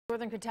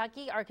Northern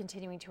Kentucky are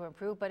continuing to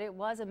improve, but it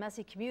was a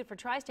messy commute for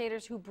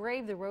tri-staters who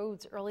braved the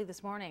roads early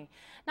this morning.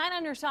 9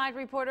 on Your Side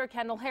reporter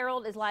Kendall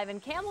is live in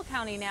Campbell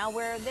County now,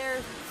 where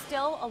there's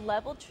still a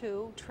level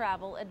 2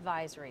 travel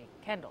advisory.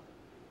 Kendall.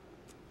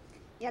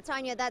 Yeah,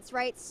 Tanya, that's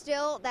right.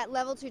 Still that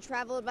level 2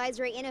 travel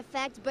advisory in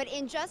effect, but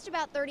in just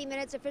about 30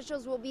 minutes,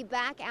 officials will be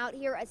back out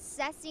here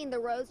assessing the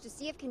roads to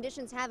see if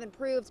conditions have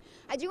improved.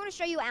 I do want to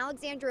show you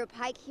Alexandria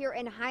Pike here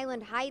in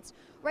Highland Heights.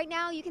 Right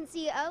now, you can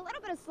see a little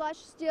bit of slush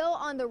still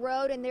on the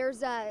road, and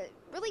there's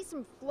really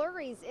some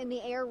flurries in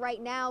the air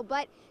right now,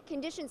 but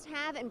conditions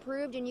have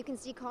improved, and you can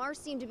see cars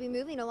seem to be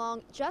moving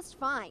along just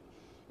fine.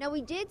 Now,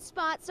 we did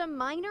spot some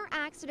minor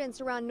accidents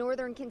around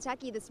northern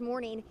Kentucky this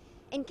morning.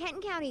 In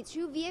Kenton County,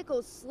 2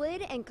 vehicles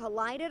slid and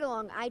collided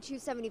along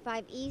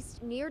I-275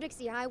 East near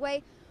Dixie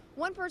Highway.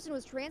 One person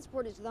was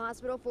transported to the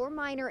hospital for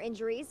minor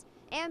injuries.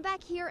 And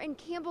back here in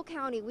Campbell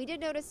County, we did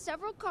notice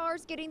several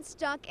cars getting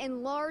stuck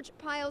in large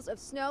piles of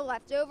snow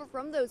left over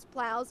from those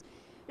plows.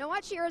 Now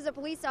watch here as a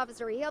police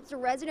officer. He helps a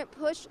resident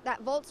push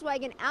that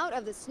Volkswagen out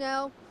of the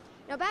snow.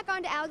 Now back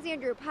onto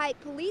Alexandria Pike,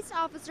 police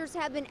officers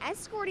have been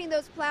escorting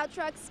those plow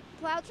truck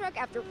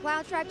after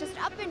plow truck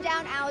just up and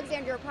down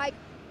Alexandria Pike,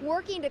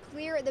 working to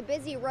clear the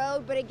busy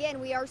road. But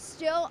again, we are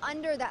still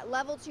under that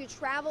level 2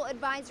 travel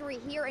advisory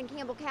here in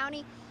Campbell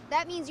County.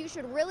 That means you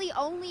should really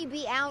only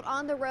be out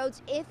on the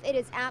roads if it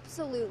is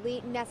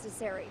absolutely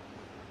necessary.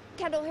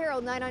 Kendall,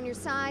 9 on Your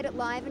Side,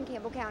 live in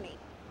Campbell County.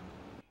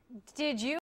 Did you